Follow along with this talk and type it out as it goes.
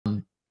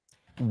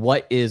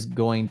what is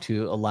going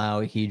to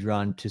allow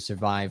Hedron to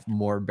survive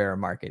more bear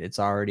market? It's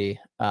already,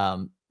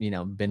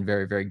 been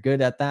very, very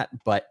good at that,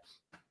 but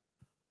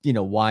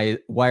why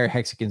are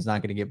hexagons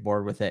not going to get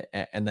bored with it?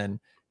 And then,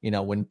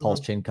 when Pulse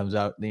Chain comes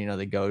out,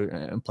 they go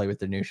and play with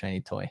their new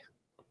shiny toy.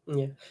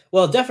 Yeah.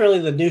 Well, definitely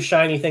the new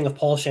shiny thing of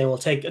Pulse Chain will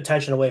take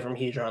attention away from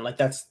Hedron. Like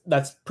that's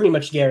pretty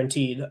much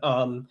guaranteed.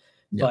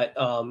 But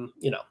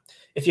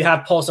if you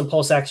have Pulse and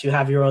Pulse X, you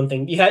have your own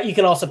thing. You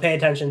can also pay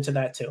attention to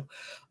that too.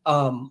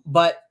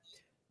 But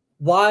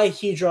why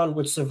Hedron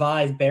would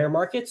survive bear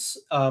markets,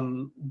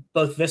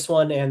 both this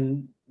one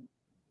and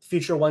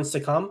future ones to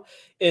come,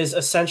 is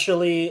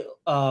essentially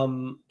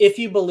if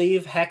you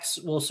believe Hex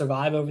will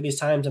survive over these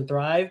times and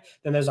thrive,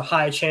 then there's a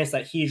high chance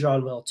that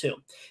Hedron will too.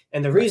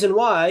 And the reason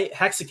why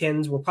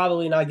Hexicans will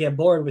probably not get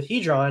bored with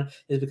Hedron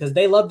is because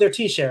they love their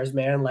T-shares,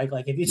 man. Like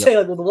if you say,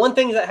 well, the one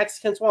thing that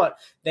Hexicans want,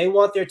 they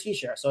want their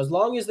T-share. So as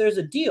long as there's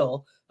a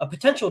deal, a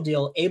potential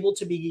deal able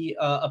to be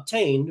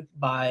obtained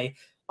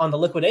on the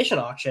liquidation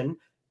auction,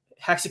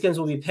 Hexicans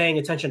will be paying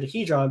attention to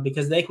Hedron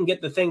because they can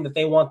get the thing that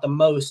they want the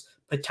most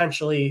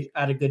potentially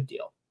at a good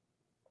deal.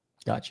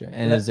 Gotcha.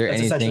 And is there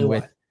anything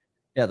with,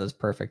 that's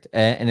perfect.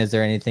 And is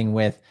there anything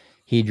with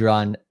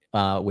Hedron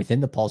within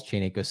the Pulse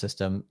Chain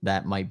ecosystem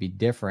that might be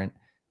different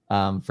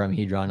from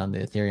Hedron on the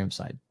Ethereum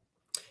side?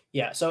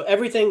 Yeah, so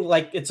everything,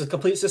 like, it's a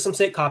complete system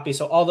state copy,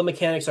 so all the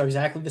mechanics are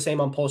exactly the same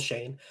on Pulse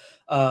Chain.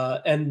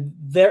 And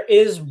there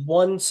is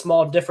one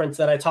small difference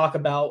that I talk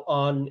about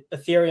on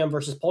Ethereum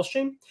versus Pulse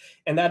Chain,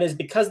 and that is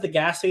because the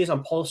gas fees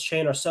on Pulse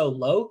Chain are so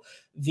low,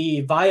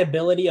 the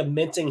viability of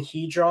minting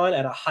Hedron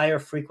at a higher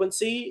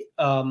frequency,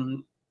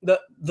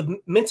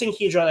 the minting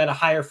Hedron at a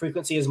higher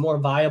frequency is more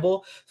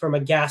viable from a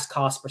gas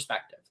cost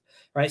perspective,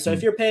 right? So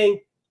if you're paying,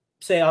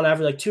 say, on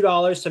average, like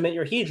 $2 to mint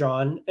your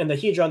Hedron, and the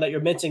Hedron that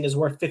you're minting is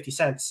worth 50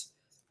 cents,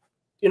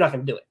 you're not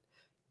going to do it.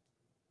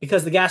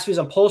 Because the gas fees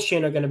on Pulse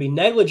Chain are going to be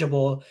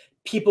negligible,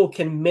 people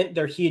can mint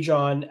their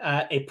Hedron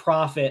at a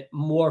profit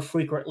more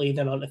frequently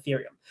than on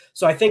Ethereum.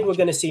 So I think we're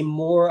going to see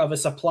more of a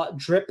supply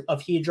drip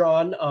of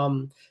Hedron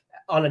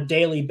on a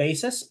daily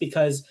basis,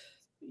 because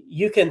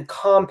you can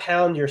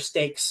compound your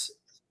stakes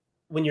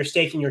when you're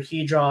staking your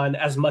Hedron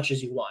as much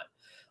as you want.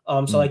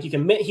 So like you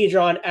can mint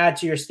Hedron, add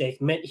to your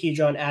stake, mint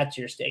Hedron, add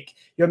to your stake.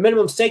 Your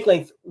minimum stake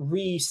length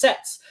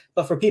resets,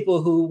 but for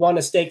people who want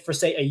to stake for,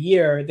 say, a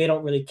year, they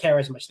don't really care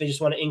as much. They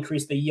just want to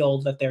increase the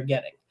yield that they're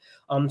getting.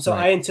 So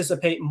I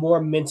anticipate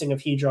more minting of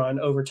Hedron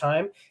over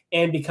time.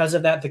 And because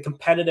of that, the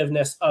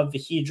competitiveness of the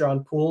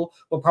Hedron pool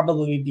will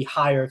probably be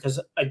higher because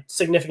a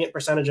significant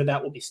percentage of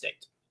that will be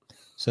staked.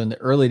 So in the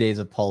early days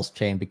of Pulse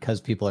Chain, because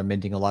people are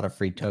minting a lot of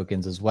free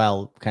tokens as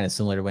well, kind of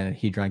similar to when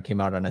Hedron came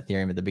out on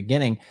Ethereum at the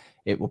beginning,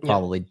 it will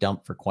probably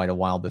dump for quite a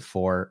while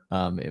before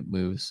it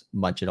moves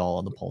much at all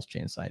on the Pulse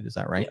Chain side. Is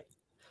that right?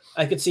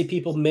 Yeah. I could see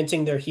people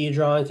minting their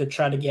Hedron to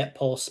try to get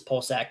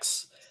Pulse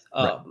X.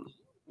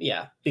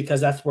 Yeah,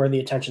 because that's where the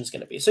attention is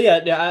going to be. So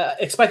yeah,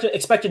 expect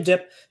a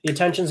dip. The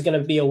attention is going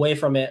to be away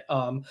from it.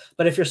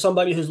 But if you're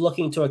somebody who's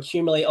looking to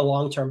accumulate a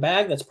long-term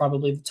bag, that's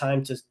probably the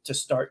time to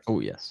start.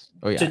 Oh yes.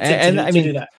 Oh yeah. And I mean, do that.